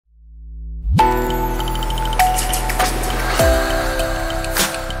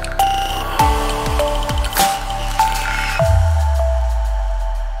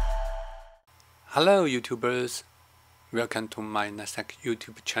Hello YouTubers, welcome to my NetSec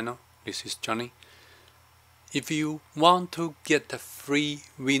YouTube channel. This is Johnny. If you want to get a free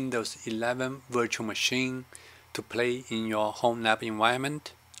Windows 11 virtual machine to play in your home lab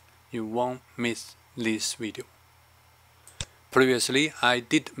environment, you won't miss this video. Previously, I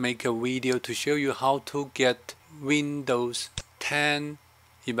did make a video to show you how to get Windows 10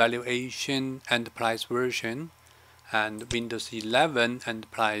 Evaluation Enterprise version and Windows 11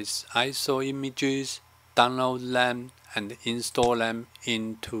 Enterprise ISO images, download them and install them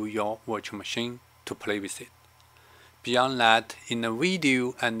into your virtual machine to play with it. Beyond that, in the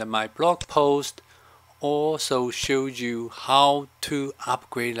video and my blog post also showed you how to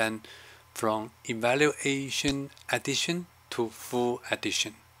upgrade them from Evaluation Edition to Full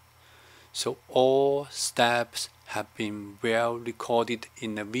Edition. So all steps have been well recorded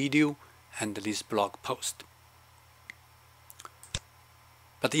in the video and this blog post.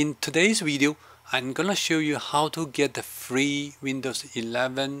 But in today's video, I'm gonna show you how to get the free Windows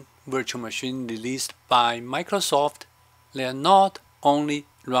 11 virtual machine released by Microsoft. They are not only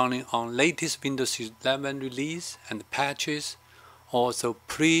running on latest Windows 11 release and patches, also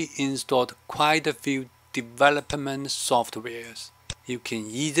pre-installed quite a few development softwares. You can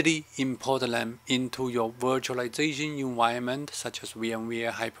easily import them into your virtualization environment such as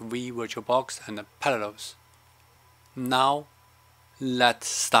VMware Hyper-V VirtualBox and Parallels. Now, let's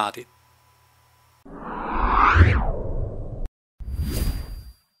start it.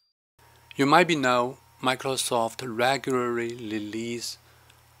 You might know Microsoft regularly release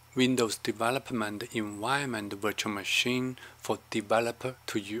Windows Development Environment Virtual Machine for developer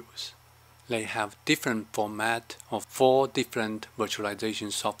to use. They have different format of 4 different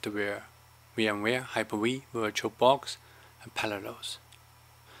virtualization software: VMware Hyper-V VirtualBox and Parallels.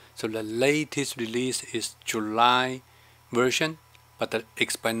 So the latest release is July version, but the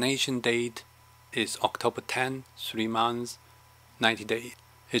expiration date is October 10, 3 months, 90 days.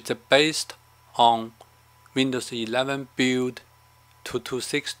 It's based on Windows 11 build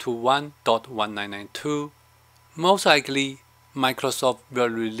 226.21.1992. Most likely, Microsoft will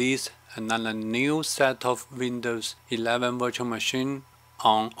release another new set of Windows 11 virtual machine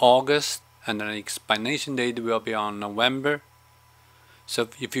on August, and the expiration date will be on November. So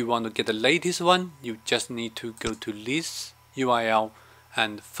if you want to get the latest one, you just need to go to this URL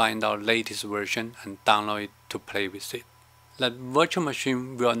and find our latest version and download it to play with it. That virtual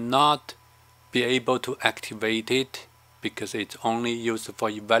machine will not be able to activate it because it's only used for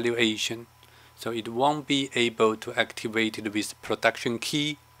evaluation. So it won't be able to activate it with production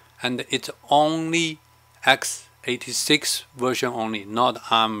key, and it's only x86 version only,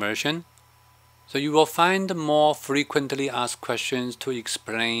 not ARM version. So you will find more frequently asked questions to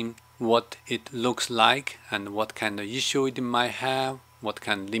explain what it looks like and what kind of issue it might have, what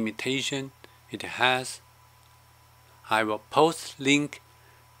kind of limitation it has. I will post link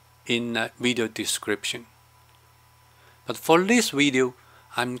in the video description. But for this video,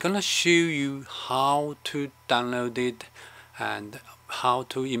 I'm gonna show you how to download it and how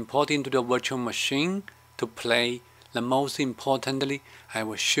to import into the virtual machine to play. And most importantly, I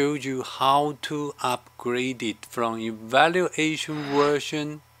will show you how to upgrade it from evaluation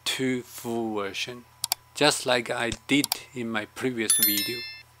version to full version, just like I did in my previous video.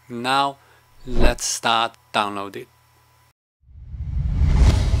 Now, let's start download it.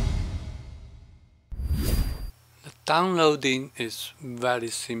 The downloading is very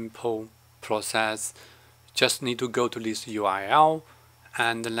simple process. Just need to go to this URL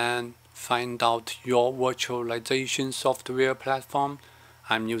and then find out your virtualization software platform.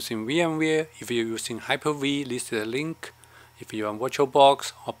 I'm using VMware. If you're using Hyper-V, this is the link. If you're on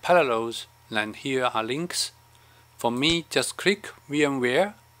VirtualBox or Parallels, then here are links. For me, just click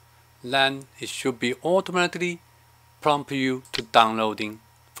VMware, then it should be automatically prompt you to downloading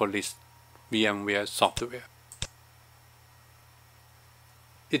for this VMware software.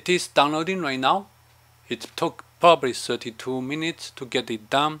 It is downloading right now. It took probably 32 minutes to get it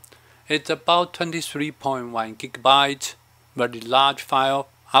done. It's about 23.1 gigabytes, very large file.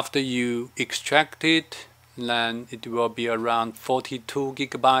 After you extract it, then it will be around 42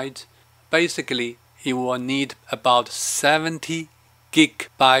 gigabytes. Basically, you will need about 70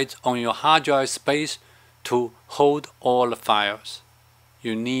 gigabytes on your hard drive space to hold all the files.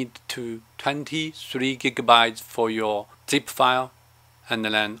 You need 23 gigabytes for your zip file, and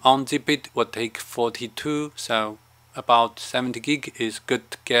then unzip it will take 42, so about 70 gig is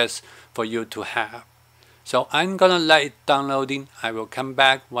good guess for you to have. So I'm gonna let it downloading. I will come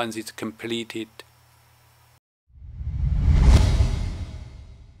back once it's completed.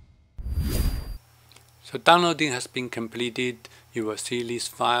 So downloading has been completed. You will see this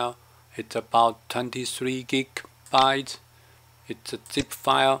file It's about 23 gigabytes. It's a zip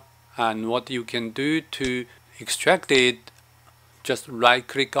file, and what you can do to extract it, just right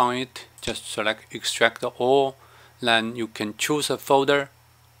click on it, just select extract all, then you can choose a folder,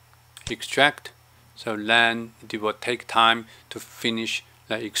 extract. So then it will take time to finish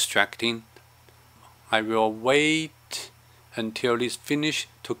the extracting. I will wait until it's finished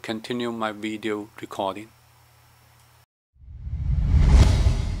to continue my video recording.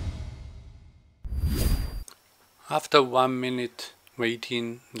 After 1 minute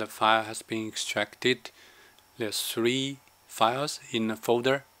waiting, the file has been extracted. There's 3 files in the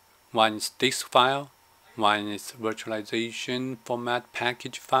folder. One is disk file, one is virtualization format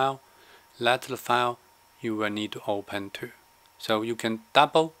package file. That's the file you will need to open too. So you can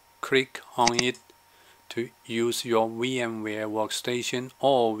double click on it to use your VMware Workstation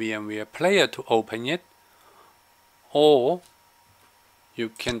or VMware Player to open it, or you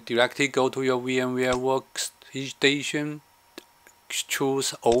can directly go to your VMware Workstation,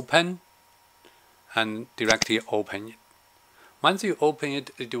 choose Open, and directly open it. Once you open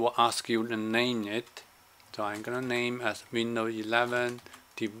it, it will ask you to name it. So I'm gonna name as Windows 11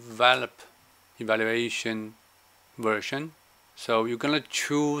 Develop Evaluation Version. So you're gonna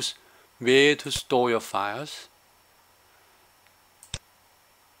choose where to store your files.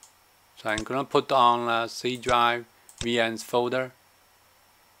 So I'm gonna put on a C drive VMs folder.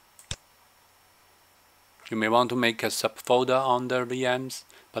 You may want to make a subfolder under VMs,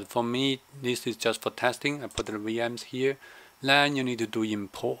 but for me, this is just for testing. I put the VMs here. Then you need to do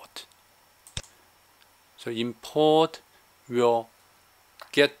import. So import will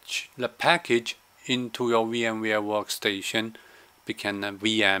get the package into your VMware Workstation, become a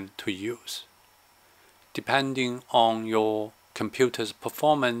VM to use. Depending on your computer's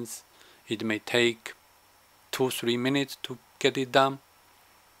performance, it may take 2-3 minutes to get it done.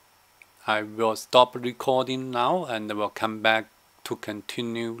 I will stop recording now and I will come back to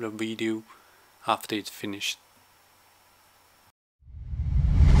continue the video after it's finished.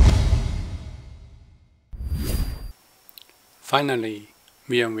 Finally,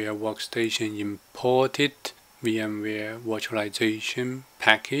 VMware Workstation imported VMware virtualization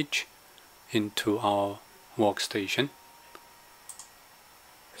package into our workstation.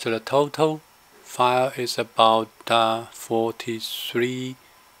 So the total file is about 43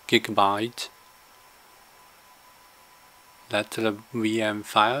 gigabytes. That's the VM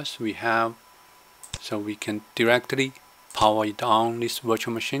files we have, so we can directly power it on this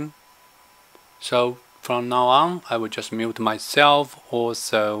virtual machine. So from now on, I will just mute myself.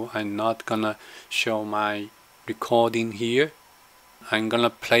 Also, I'm not gonna show my recording here. I'm gonna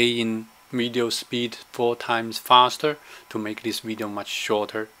play in video speed 4 times faster to make this video much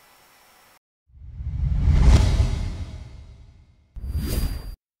shorter.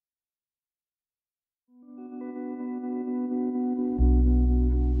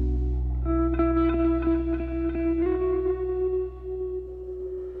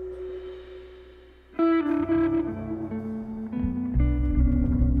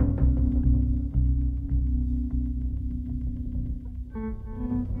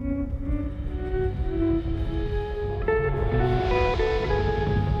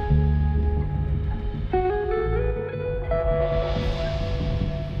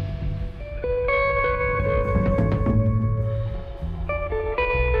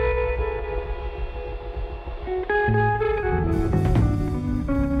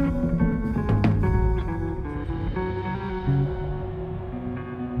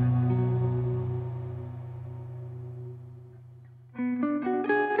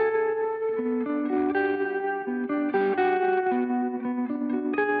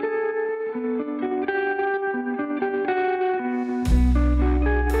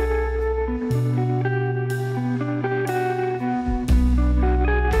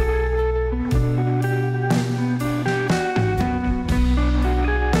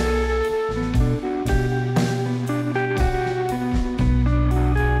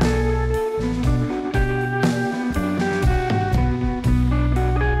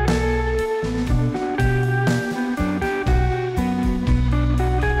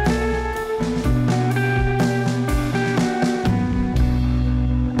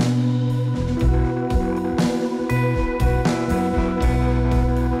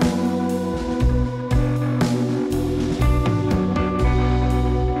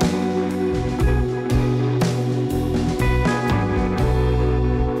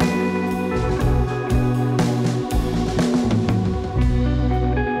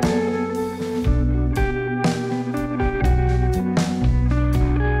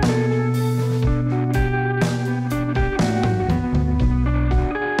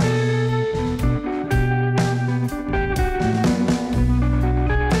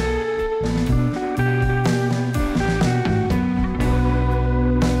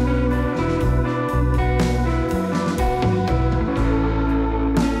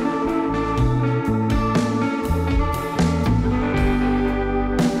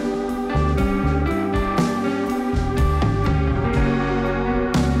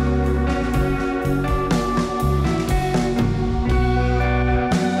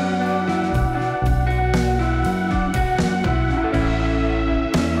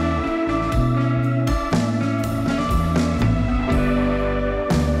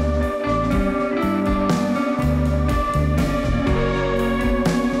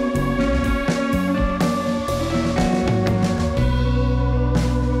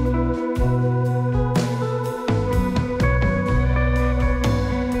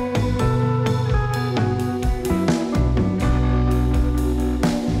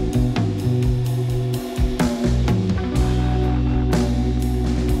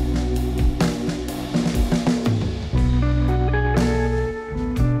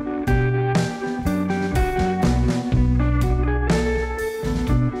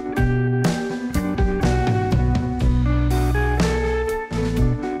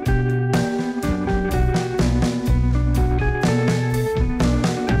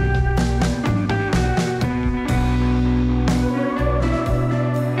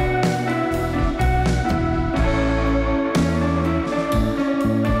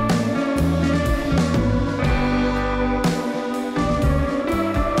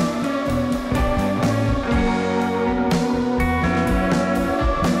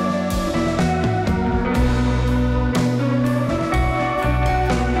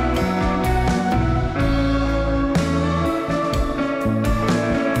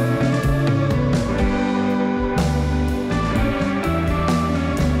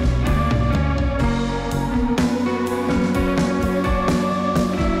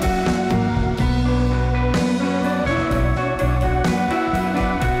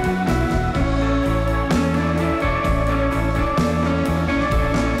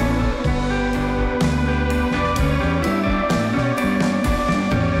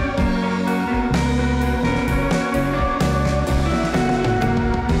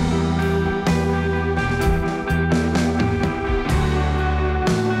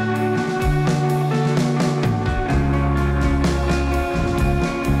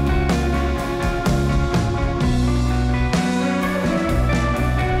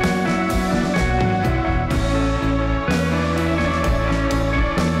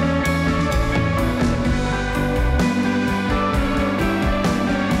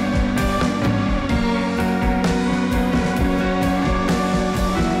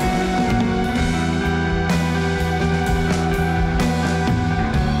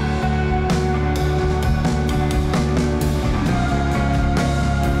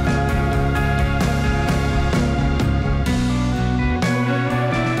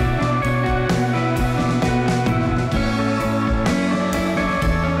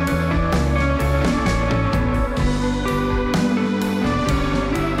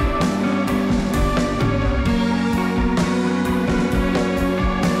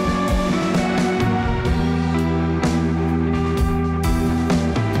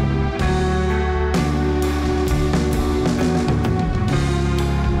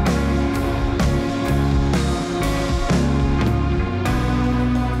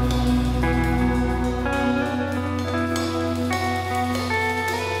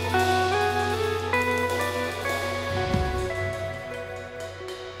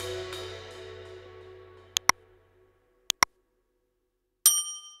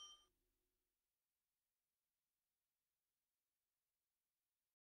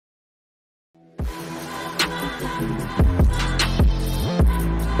 la la.